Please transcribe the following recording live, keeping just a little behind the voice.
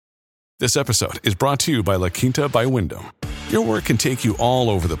This episode is brought to you by La Quinta by Wyndham. Your work can take you all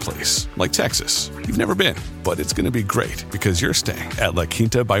over the place, like Texas. You've never been, but it's going to be great because you're staying at La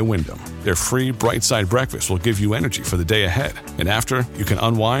Quinta by Wyndham. Their free Bright Side breakfast will give you energy for the day ahead. And after, you can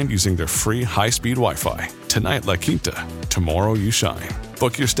unwind using their free high-speed Wi-Fi. Tonight, La Quinta. Tomorrow, you shine.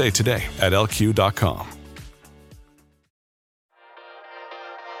 Book your stay today at lq.com.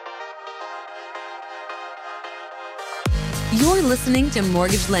 You're listening to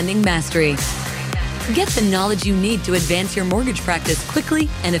Mortgage Lending Mastery. Get the knowledge you need to advance your mortgage practice quickly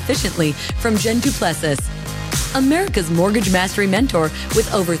and efficiently from Jen Duplessis, America's Mortgage Mastery mentor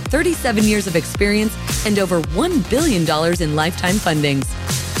with over 37 years of experience and over $1 billion in lifetime fundings.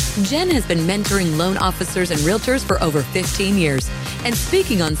 Jen has been mentoring loan officers and realtors for over 15 years and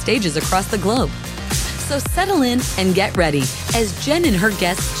speaking on stages across the globe. So settle in and get ready as Jen and her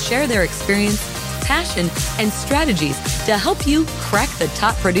guests share their experience, passion, and strategies to help you crack the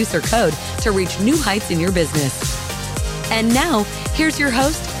top producer code to reach new heights in your business. And now, here's your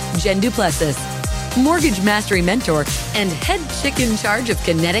host, Jen Duplessis, Mortgage Mastery Mentor and head chick in charge of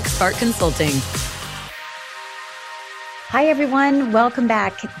Kinetic Spark Consulting. Hi, everyone. Welcome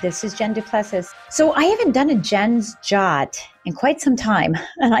back. This is Jen Duplessis. So I haven't done a Jen's Jot in quite some time,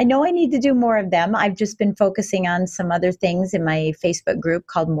 and I know I need to do more of them. I've just been focusing on some other things in my Facebook group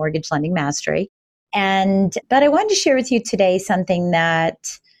called Mortgage Lending Mastery. But I wanted to share with you today something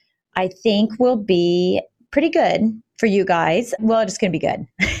that I think will be pretty good for you guys. Well, it's going to be good.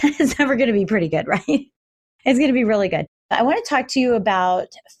 It's never going to be pretty good, right? It's going to be really good. I want to talk to you about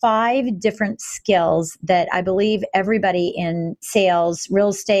 5 different skills that I believe everybody in sales, real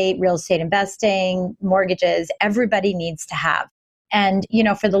estate investing, mortgages, everybody needs to have. And,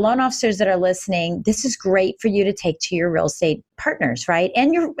 for the loan officers that are listening, this is great for you to take to your real estate partners, right?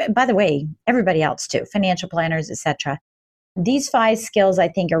 And by the way, everybody else too, financial planners, etc. These 5 skills I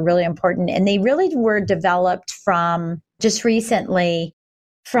think are really important. And they really were developed from just recently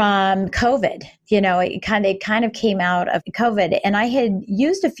from COVID. It kind of came out of COVID. And I had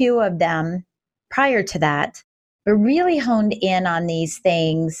used a few of them prior to that, but really honed in on these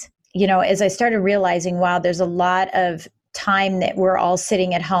things, as I started realizing, wow, there's a lot of time that we're all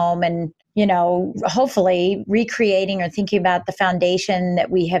sitting at home and, hopefully recreating or thinking about the foundation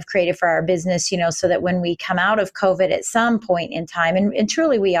that we have created for our business, so that when we come out of COVID at some point in time, and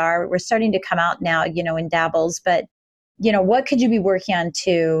truly we're starting to come out now, in dabbles, but, what could you be working on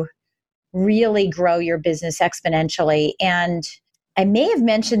to really grow your business exponentially? And I may have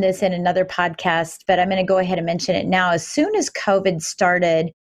mentioned this in another podcast, but I'm going to go ahead and mention it now. As soon as COVID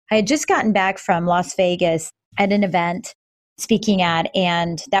started, I had just gotten back from Las Vegas at an event speaking at,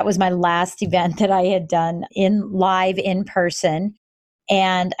 and that was my last event that I had done live in person.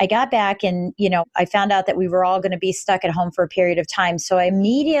 And I got back and, I found out that we were all going to be stuck at home for a period of time. So I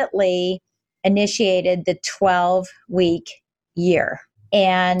immediately initiated the 12-week year.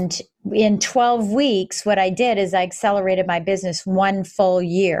 And in 12 weeks, what I did is I accelerated my business 1 full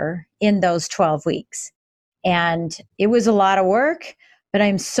year in those 12 weeks. And it was a lot of work, but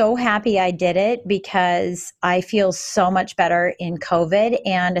I'm so happy I did it because I feel so much better in COVID.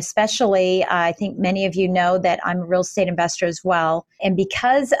 And especially, I think many of you know that I'm a real estate investor as well. And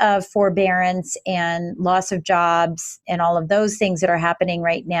because of forbearance and loss of jobs and all of those things that are happening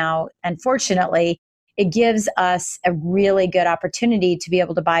right now, unfortunately, it gives us a really good opportunity to be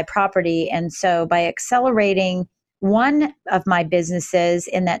able to buy property. And so by accelerating one of my businesses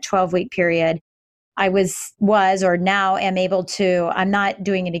in that 12-week period, I was or now am able to, I'm not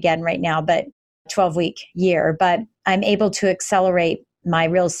doing it again right now, but 12-week year, but I'm able to accelerate my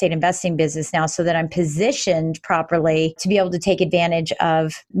real estate investing business now so that I'm positioned properly to be able to take advantage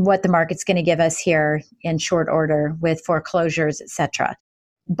of what the market's going to give us here in short order with foreclosures, et cetera.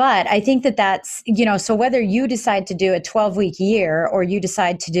 But I think that's, so whether you decide to do a 12-week year or you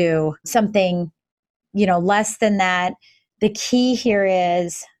decide to do something, less than that, the key here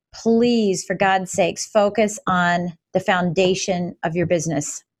is, please, for God's sakes, focus on the foundation of your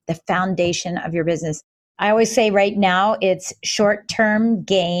business, the foundation of your business. I always say right now, it's short-term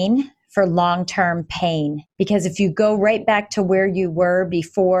gain for long-term pain. Because if you go right back to where you were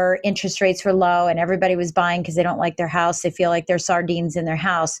before interest rates were low and everybody was buying because they don't like their house, they feel like they're sardines in their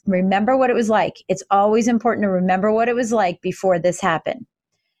house. Remember what it was like. It's always important to remember what it was like before this happened.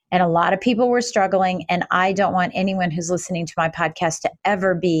 And a lot of people were struggling, and I don't want anyone who's listening to my podcast to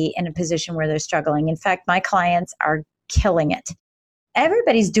ever be in a position where they're struggling. In fact, my clients are killing it.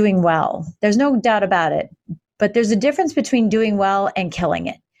 Everybody's doing well. There's no doubt about it. But there's a difference between doing well and killing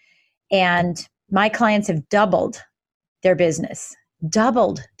it. And my clients have doubled their business.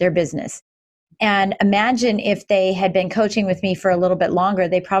 And imagine if they had been coaching with me for a little bit longer,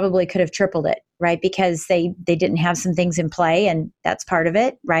 they probably could have tripled it, right? Because they didn't have some things in play, and that's part of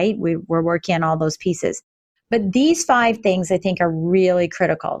it, right? We're working on all those pieces. But these 5 things I think are really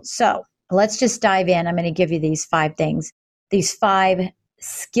critical. So let's just dive in. I'm going to give you these 5 things, these 5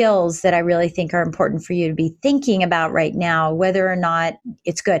 skills that I really think are important for you to be thinking about right now, whether or not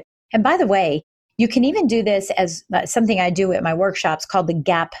it's good. And by the way, you can even do this as something I do at my workshops called the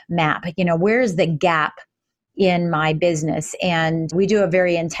gap map. Where is the gap in my business? And we do a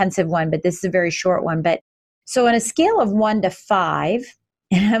very intensive one, but this is a very short one. But so on a scale of 1 to 5,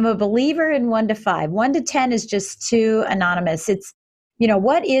 and I'm a believer in 1 to 5, 1 to 10 is just too anonymous. It's,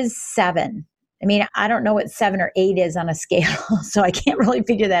 what is 7? I mean, I don't know what 7 or 8 is on a scale, so I can't really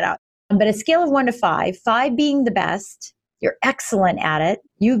figure that out. But a scale of 1 to 5, 5 being the best, you're excellent at it.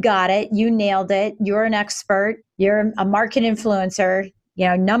 You got it. You nailed it. You're an expert. You're a market influencer,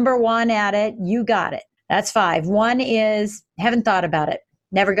 number 1 at it. You got it. That's 5. 1 is haven't thought about it.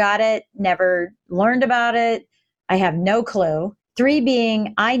 Never got it. Never learned about it. I have no clue. 3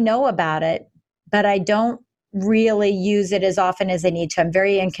 being I know about it, but I don't really use it as often as I need to. I'm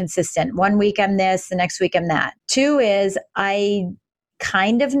very inconsistent. 1 week I'm this, the next week I'm that. 2 is I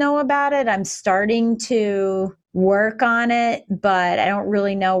kind of know about it. I'm starting to work on it, but I don't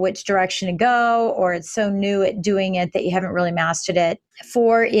really know which direction to go, or it's so new at doing it that you haven't really mastered it.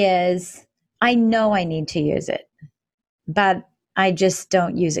 4 is I know I need to use it, but I just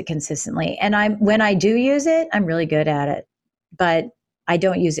don't use it consistently. And when I do use it, I'm really good at it, but I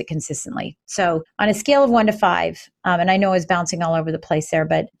don't use it consistently. So on a scale of 1 to 5, and I know it's bouncing all over the place there,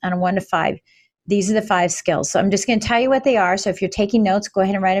 but on a 1 to 5, these are the 5 skills. So I'm just going to tell you what they are. So if you're taking notes, go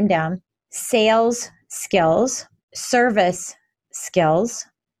ahead and write them down. Sales skills, service skills,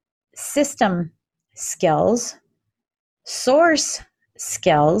 system skills, source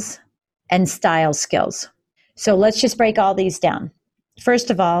skills, and style skills. So let's just break all these down. First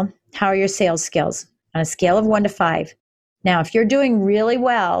of all, how are your sales skills? On a scale of 1 to 5. Now, if you're doing really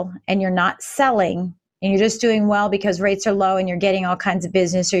well and you're not selling and you're just doing well because rates are low and you're getting all kinds of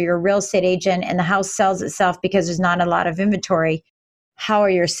business, or you're a real estate agent and the house sells itself because there's not a lot of inventory, how are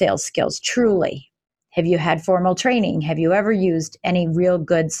your sales skills truly? Have you had formal training? Have you ever used any real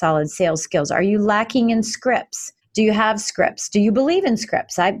good, solid sales skills? Are you lacking in scripts? Do you have scripts? Do you believe in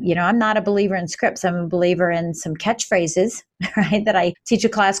scripts? I'm not a believer in scripts. I'm a believer in some catchphrases, right? That I teach a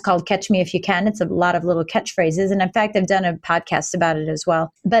class called Catch Me If You Can. It's a lot of little catchphrases. And in fact, I've done a podcast about it as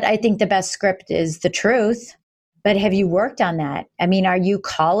well. But I think the best script is the truth. But have you worked on that? I mean, are you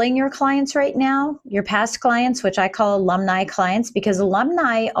calling your clients right now? Your past clients, which I call alumni clients, because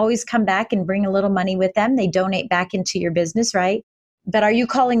alumni always come back and bring a little money with them. They donate back into your business, right? But are you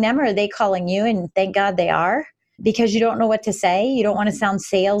calling them, or are they calling you? And thank God they are. Because you don't know what to say. You don't want to sound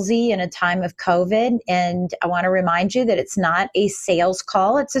salesy in a time of COVID. And I want to remind you that it's not a sales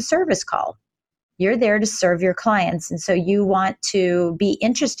call, it's a service call. You're there to serve your clients. And so you want to be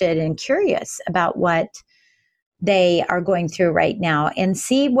interested and curious about what they are going through right now and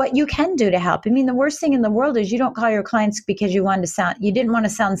see what you can do to help. I mean, the worst thing in the world is you don't call your clients because you didn't want to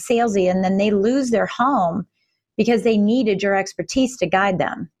sound salesy, and then they lose their home because they needed your expertise to guide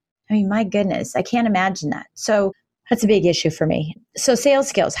them. I mean, my goodness, I can't imagine that. So that's a big issue for me. So sales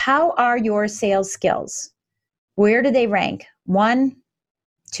skills. How are your sales skills? Where do they rank? 1,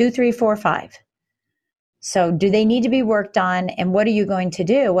 2, 3, 4, 5. So do they need to be worked on? And what are you going to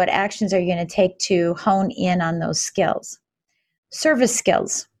do? What actions are you going to take to hone in on those skills? Service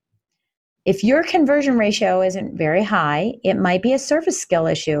skills. If your conversion ratio isn't very high, it might be a service skill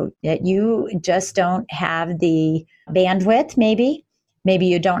issue that you just don't have the bandwidth, maybe. Maybe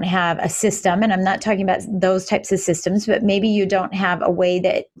you don't have a system, and I'm not talking about those types of systems, but maybe you don't have a way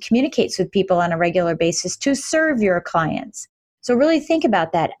that communicates with people on a regular basis to serve your clients. So really think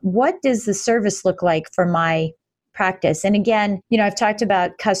about that. What does the service look like for my practice? And again, I've talked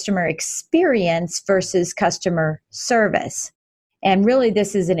about customer experience versus customer service. And really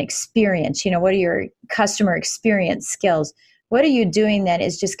this is an experience. What are your customer experience skills? What are you doing that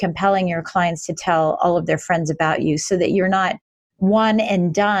is just compelling your clients to tell all of their friends about you, so that you're not one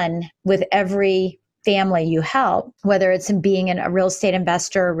and done with every family you help, whether it's in being a real estate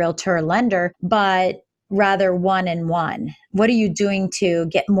investor, a realtor, or lender, but rather one and one. What are you doing to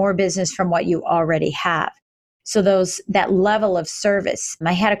get more business from what you already have? So that level of service.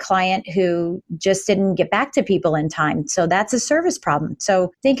 I had a client who just didn't get back to people in time. So that's a service problem.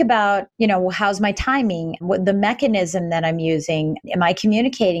 So think about, how's my timing? What the mechanism that I'm using? Am I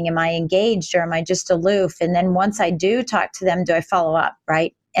communicating? Am I engaged, or am I just aloof? And then once I do talk to them, do I follow up,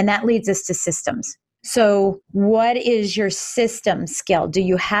 right? And that leads us to systems. So what is your system skill? Do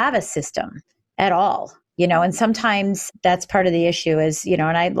you have a system? at all. And sometimes that's part of the issue is, and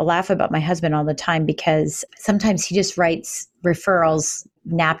I laugh about my husband all the time because sometimes he just writes referrals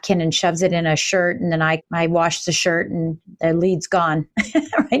napkin and shoves it in a shirt. And then I wash the shirt and the lead's gone.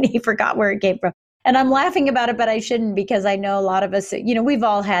 Right? He forgot where it came from. And I'm laughing about it, but I shouldn't, because I know a lot of us, we've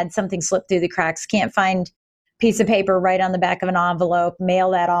all had something slip through the cracks, can't find piece of paper right on the back of an envelope,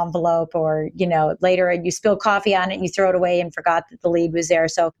 mail that envelope, or, later you spill coffee on it and you throw it away and forgot that the lead was there.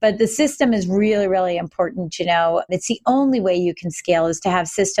 So, but the system is really, really important. It's the only way you can scale is to have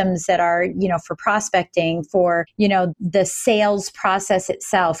systems that are, for prospecting, for, the sales process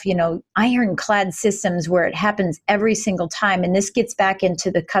itself, ironclad systems where it happens every single time. And this gets back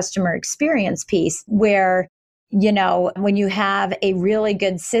into the customer experience piece where, when you have a really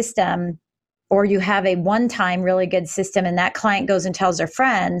good system, or you have a one-time really good system and that client goes and tells their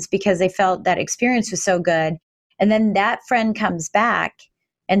friends because they felt that experience was so good. And then that friend comes back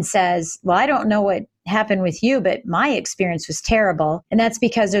and says, well, I don't know what happened with you, but my experience was terrible. And that's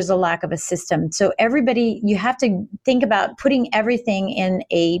because there's a lack of a system. So everybody, you have to think about putting everything in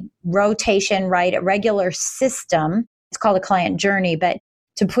a rotation, right? A regular system. It's called a client journey, but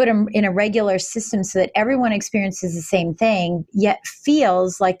to put them in a regular system so that everyone experiences the same thing, yet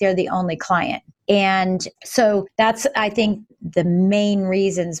feels like they're the only client. And so that's, I think, the main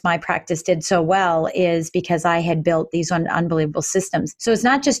reasons my practice did so well is because I had built these unbelievable systems. So it's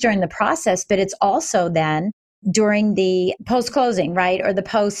not just during the process, but it's also then during the post-closing, right? Or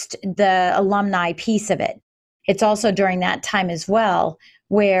the alumni piece of it. It's also during that time as well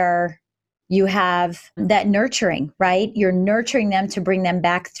where you have that nurturing, right? You're nurturing them to bring them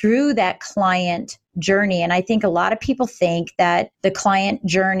back through that client journey. And I think a lot of people think that the client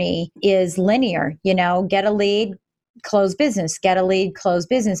journey is linear, get a lead, close business, get a lead, close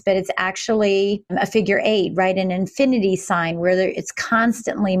business. But it's actually a figure 8, right? An infinity sign where it's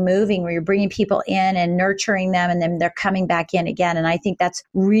constantly moving, where you're bringing people in and nurturing them, and then they're coming back in again. And I think that's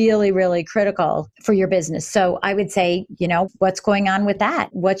really, really critical for your business. So I would say, what's going on with that?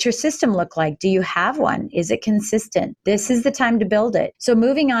 What's your system look like? Do you have one? Is it consistent? This is the time to build it. So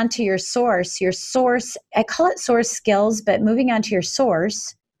moving on to your source, I call it source skills, but moving on to your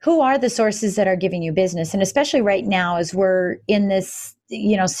source, who are the sources that are giving you business? And especially right now, as we're in this,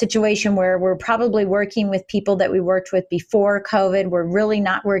 situation where we're probably working with people that we worked with before COVID. We're really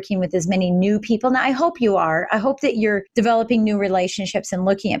not working with as many new people. Now, I hope you are. I hope that you're developing new relationships and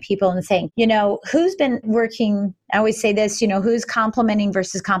looking at people and saying, who's been working? I always say this, who's complementing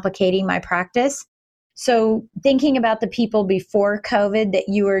versus complicating my practice? So thinking about the people before COVID that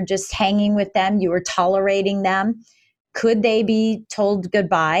you were just hanging with them, you were tolerating them. Could they be told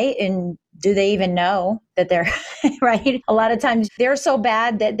goodbye? And do they even know that they're right? A lot of times they're so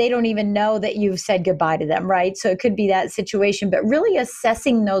bad that they don't even know that you've said goodbye to them, right? So it could be that situation, but really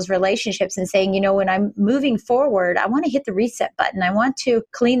assessing those relationships and saying, when I'm moving forward, I want to hit the reset button. I want to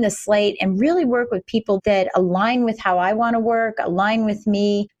clean the slate and really work with people that align with how I want to work, align with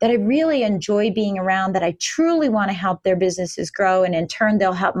me, that I really enjoy being around, that I truly want to help their businesses grow. And in turn,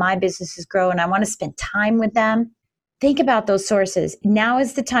 they'll help my businesses grow. And I want to spend time with them. Think about those sources. Now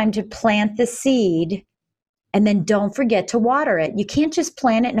is the time to plant the seed, and then don't forget to water it. You can't just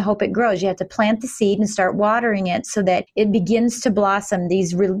plant it and hope it grows. You have to plant the seed and start watering it so that it begins to blossom.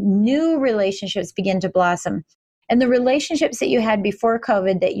 These new relationships begin to blossom. And the relationships that you had before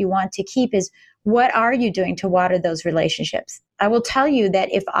COVID that you want to keep is, what are you doing to water those relationships? I will tell you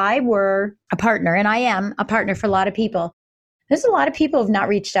that if I were a partner, and I am a partner for a lot of people, there's a lot of people who have not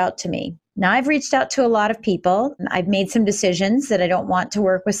reached out to me. Now, I've reached out to a lot of people. I've made some decisions that I don't want to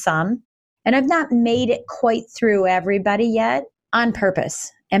work with some. And I've not made it quite through everybody yet on purpose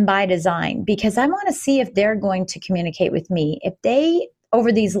and by design, because I want to see if they're going to communicate with me. If they,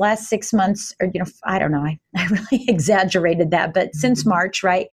 over these last 6 months, or, I don't know, I really exaggerated that, but since March,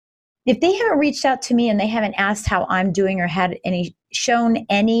 right? If they haven't reached out to me and they haven't asked how I'm doing or shown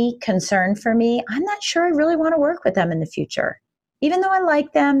any concern for me, I'm not sure I really want to work with them in the future. Even though I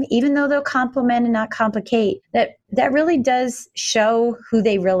like them, even though they'll compliment and not complicate, that really does show who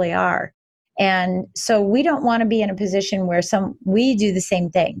they really are. And so we don't want to be in a position where we do the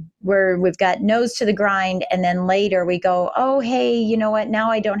same thing, where we've got nose to the grind, and then later we go, oh, hey, you know what? Now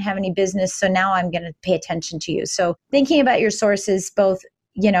I don't have any business, so now I'm going to pay attention to you. So thinking about your sources, both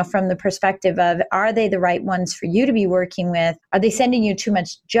from the perspective of, are they the right ones for you to be working with? Are they sending you too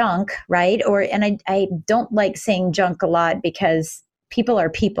much junk, right? And I don't like saying junk a lot, because people are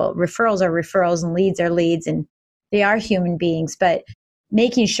people. Referrals are referrals, and leads are leads, and they are human beings. But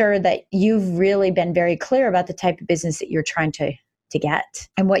making sure that you've really been very clear about the type of business that you're trying to get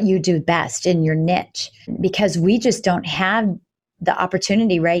and what you do best in your niche, because we just don't have the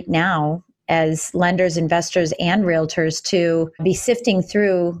opportunity right now as lenders, investors, and realtors to be sifting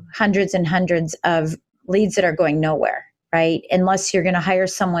through hundreds and hundreds of leads that are going nowhere, right? Unless you're going to hire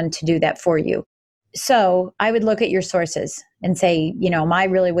someone to do that for you. So I would look at your sources and say, am I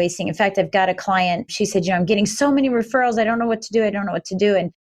really wasting? In fact, I've got a client, she said, I'm getting so many referrals. I don't know what to do. I don't know what to do.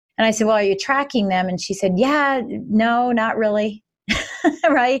 And I said, well, are you tracking them? And she said, yeah, no, not really.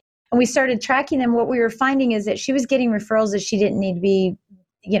 Right. And we started tracking them. What we were finding is that she was getting referrals that she didn't need to be,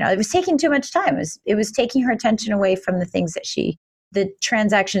 it was taking too much time. It was taking her attention away from the things that the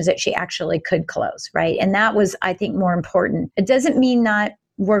transactions that she actually could close. Right. And that was, I think, more important. It doesn't mean not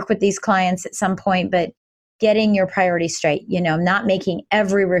work with these clients at some point, but getting your priorities straight, not making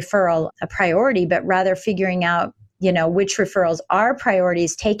every referral a priority, but rather figuring out, which referrals are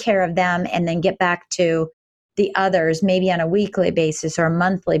priorities, take care of them, and then get back to the others, maybe on a weekly basis or a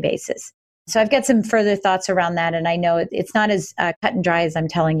monthly basis. So I've got some further thoughts around that. And I know it's not as cut and dry as I'm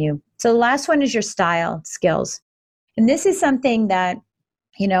telling you. So the last one is your style skills. And this is something that,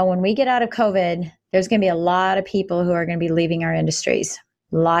 when we get out of COVID, there's going to be a lot of people who are going to be leaving our industries.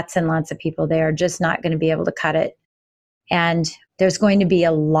 Lots and lots of people. They are just not going to be able to cut it. And there's going to be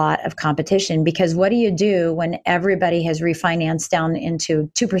a lot of competition, because what do you do when everybody has refinanced down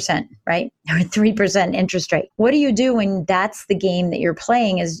into 2%, right? Or 3% interest rate? What do you do when that's the game that you're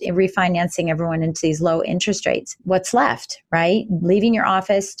playing, is refinancing everyone into these low interest rates? What's left, right? Leaving your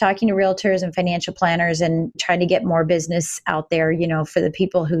office, talking to realtors and financial planners and trying to get more business out there, for the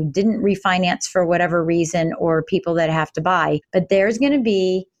people who didn't refinance for whatever reason, or people that have to buy. But there's going to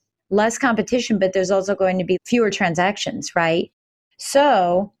be less competition, but there's also going to be fewer transactions, right?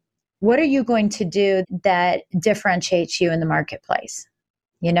 So what are you going to do that differentiates you in the marketplace?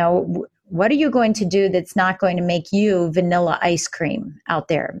 What are you going to do that's not going to make you vanilla ice cream out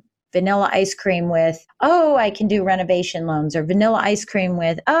there? Vanilla ice cream with, I can do renovation loans, or vanilla ice cream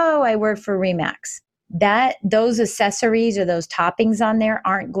with, I work for RE/MAX. Those accessories or those toppings on there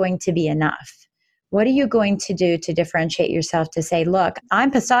aren't going to be enough. What are you going to do to differentiate yourself to say, look,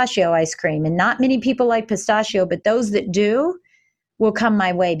 I'm pistachio ice cream, and not many people like pistachio, but those that do will come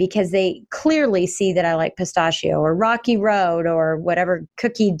my way because they clearly see that I like pistachio or Rocky Road or whatever,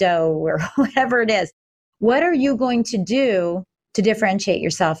 cookie dough or whatever it is. What are you going to do to differentiate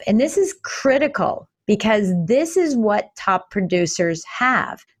yourself? And this is critical, because this is what top producers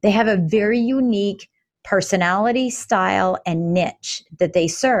have. They have a very unique personality, style, and niche that they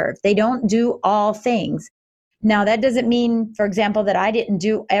serve. They don't do all things. Now, that doesn't mean, for example, that I didn't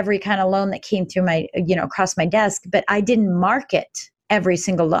do every kind of loan that came through my, across my desk, but I didn't market every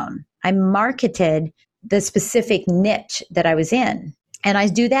single loan. I marketed the specific niche that I was in. And I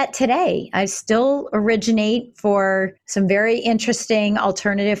do that today. I still originate for some very interesting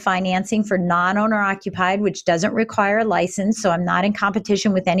alternative financing for non-owner occupied, which doesn't require a license. So I'm not in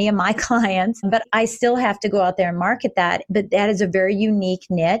competition with any of my clients, but I still have to go out there and market that. But that is a very unique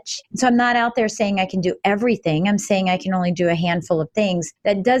niche. So I'm not out there saying I can do everything. I'm saying I can only do a handful of things.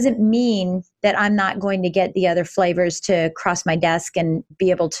 That doesn't mean that I'm not going to get the other flavors to cross my desk and be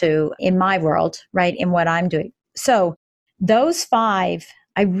able to, in my world, right, in what I'm doing. So those 5,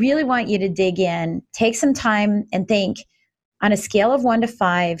 I really want you to dig in, take some time and think, on a scale of 1 to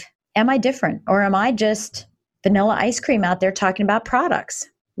 5, am I different? Or am I just vanilla ice cream out there talking about products?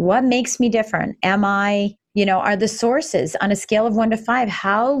 What makes me different? Am I, are the sources on a scale of 1 to 5,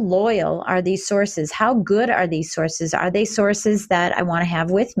 how loyal are these sources? How good are these sources? Are they sources that I want to have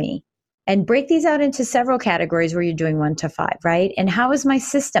with me? And break these out into several categories where you're doing 1 to 5, right? And how is my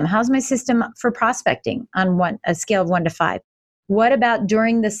system? How's my system for prospecting on a scale of 1 to 5? What about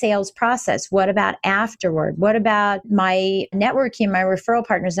during the sales process? What about afterward? What about my networking, my referral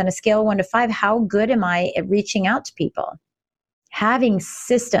partners on a scale of 1 to 5? How good am I at reaching out to people? Having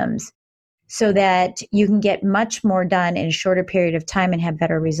systems so that you can get much more done in a shorter period of time and have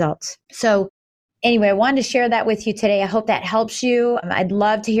better results. So anyway, I wanted to share that with you today. I hope that helps you. I'd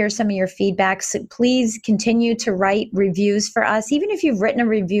love to hear some of your feedback. So please continue to write reviews for us. Even if you've written a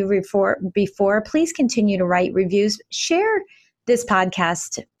review before, please continue to write reviews. Share this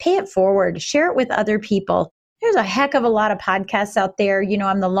podcast, pay it forward, share it with other people. There's a heck of a lot of podcasts out there.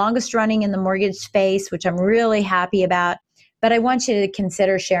 I'm the longest running in the mortgage space, which I'm really happy about. But I want you to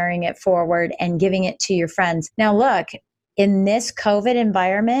consider sharing it forward and giving it to your friends. Now, look, in this COVID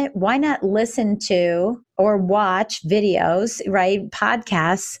environment, why not listen to or watch videos, right?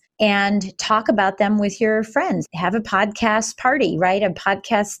 Podcasts, and talk about them with your friends. Have a podcast party, right? A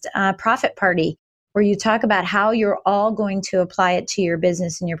podcast profit party where you talk about how you're all going to apply it to your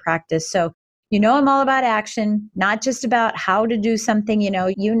business and your practice. So, I'm all about action, not just about how to do something.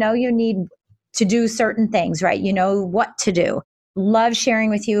 You need to do certain things, right? You know what to do. love sharing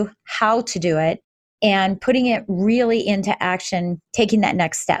with you how to do it and putting it really into action, taking that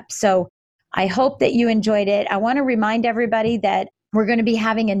next step. So I hope that you enjoyed it. I want to remind everybody that we're going to be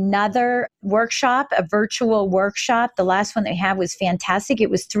having another workshop, a virtual workshop. The last one that we had was fantastic. It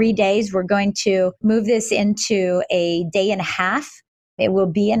was 3 days. We're going to move this into a day and a half. It will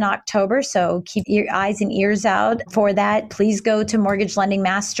be in October, so keep your eyes and ears out for that. Please go to Mortgage Lending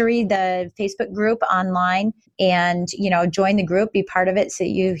Mastery, the Facebook group online, and, join the group, be part of it so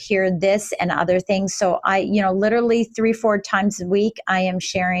you hear this and other things. So I, literally 3-4 times a week, I am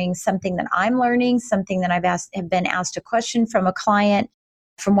sharing something that I'm learning, something that have been asked a question from a client,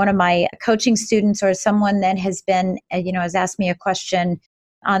 from one of my coaching students, or someone that has been, has asked me a question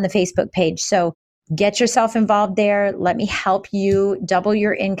on the Facebook page. So get yourself involved there. Let me help you double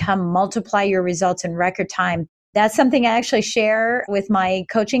your income, multiply your results in record time. That's something I actually share with my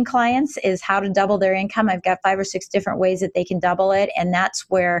coaching clients, is how to double their income. I've got 5 or 6 different ways that they can double it. And that's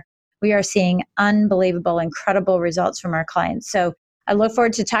where we are seeing unbelievable, incredible results from our clients. So I look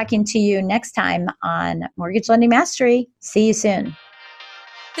forward to talking to you next time on Mortgage Lending Mastery. See you soon.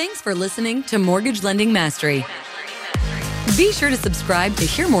 Thanks for listening to Mortgage Lending Mastery. Be sure to subscribe to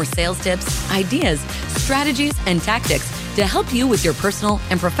hear more sales tips, ideas, strategies, and tactics to help you with your personal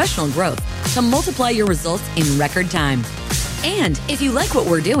and professional growth to multiply your results in record time. And if you like what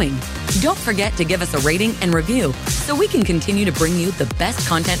we're doing, don't forget to give us a rating and review so we can continue to bring you the best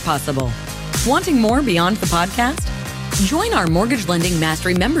content possible. Wanting more beyond the podcast? Join our Mortgage Lending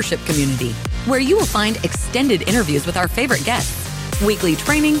Mastery membership community, where you will find extended interviews with our favorite guests, weekly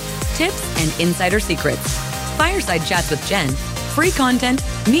training, tips, and insider secrets, fireside chats with Jen, free content,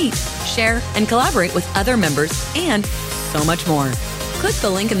 meet, share, and collaborate with other members, and so much more. Click the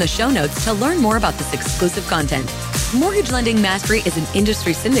link in the show notes to learn more about this exclusive content. Mortgage Lending Mastery is an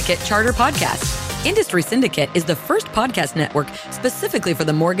Industry Syndicate charter podcast. Industry Syndicate is the first podcast network specifically for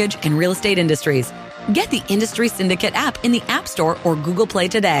the mortgage and real estate industries. Get the Industry Syndicate app in the App Store or Google Play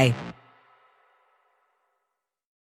today.